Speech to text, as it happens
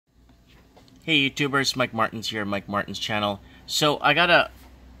Hey YouTubers, Mike Martins here, Mike Martins channel. So I got a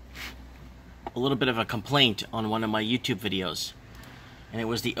little bit of a complaint on one of my YouTube videos. And it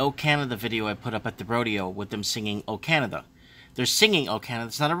was the O Canada video I put up at the rodeo with them singing O Canada. They're singing O Canada.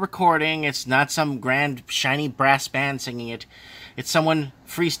 It's not a recording. It's not some grand, shiny brass band singing it. It's someone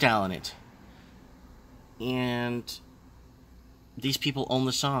freestyling it. And these people own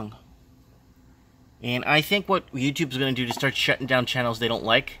the song. And I think what YouTube's going to do to start shutting down channels they don't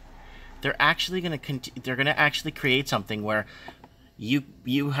like, they're actually going to actually create something where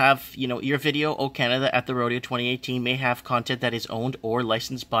you have, you know, your video O Canada at the rodeo 2018 may have content that is owned or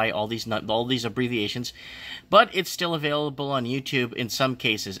licensed by all these abbreviations, but it's still available on YouTube. In some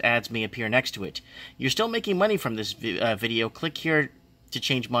cases, ads may appear next to it. You're still making money from this video. Click here to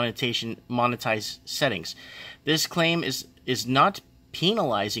change monetize settings. This claim is not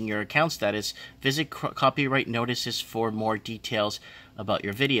penalizing your account status. Visit copyright notices for more details about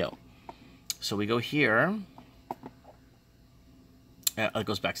your video. So we go here. It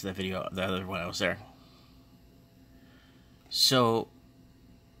goes back to the video, the other one I was there. So,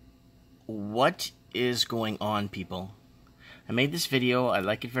 what is going on, people? I made this video. I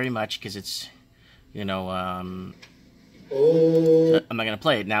like it very much because it's, you know, I'm not going to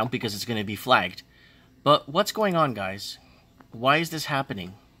play it now because it's going to be flagged. But what's going on, guys? Why is this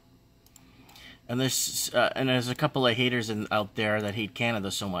happening? And there's a couple of haters out there that hate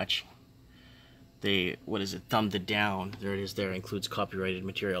Canada so much. They, thumbed it down. There it is there. It includes copyrighted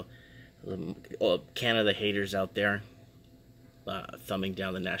material. Canada haters out there thumbing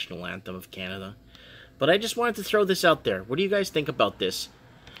down the national anthem of Canada. But I just wanted to throw this out there. What do you guys think about this?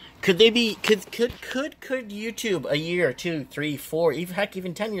 Could they be, could YouTube a year, 2, 3, 4,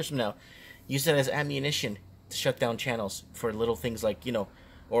 even 10 years from now, use that as ammunition to shut down channels for little things like, you know,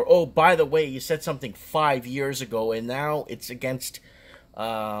 or, oh, by the way, you said something 5 years ago and now it's against,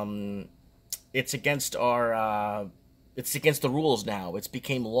 it's against the rules now. It's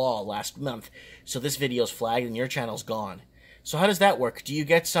became law last month. So this video's flagged and your channel's gone. So how does that work? Do you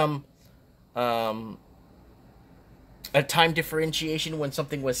get some a time differentiation when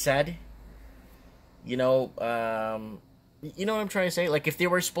something was said? You know what I'm trying to say? Like if they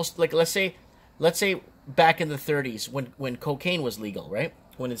were supposed to, like let's say back in the 30s when cocaine was legal, right?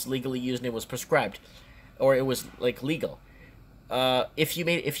 When it's legally used and it was prescribed, or it was like legal. If you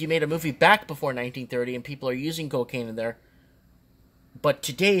made a movie back before 1930 and people are using cocaine in there, but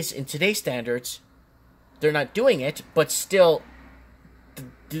in today's standards, they're not doing it, but still,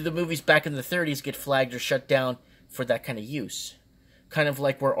 do the movies back in the 30s get flagged or shut down for that kind of use? Kind of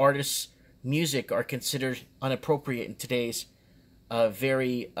like where artists' music are considered inappropriate in today's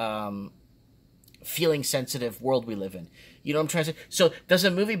very feeling sensitive world we live in. You know what I'm trying to say? So does a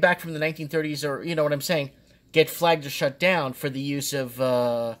movie back from the 1930s, or you know what I'm saying, get flagged or shut down for the use of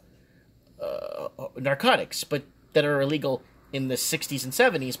narcotics, but that are illegal in the 60s and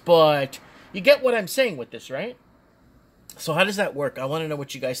 70s, but you get what I'm saying with this, right? So how does that work? I want to know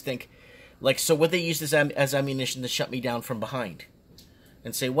what you guys think. Like, so would they use this as ammunition to shut me down from behind?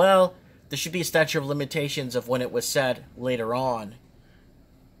 And say, well, there should be a statute of limitations of when it was said later on.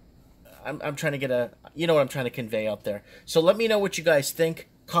 I'm trying to get you know what I'm trying to convey out there. So let me know what you guys think.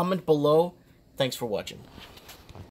 Comment below. Thanks for watching.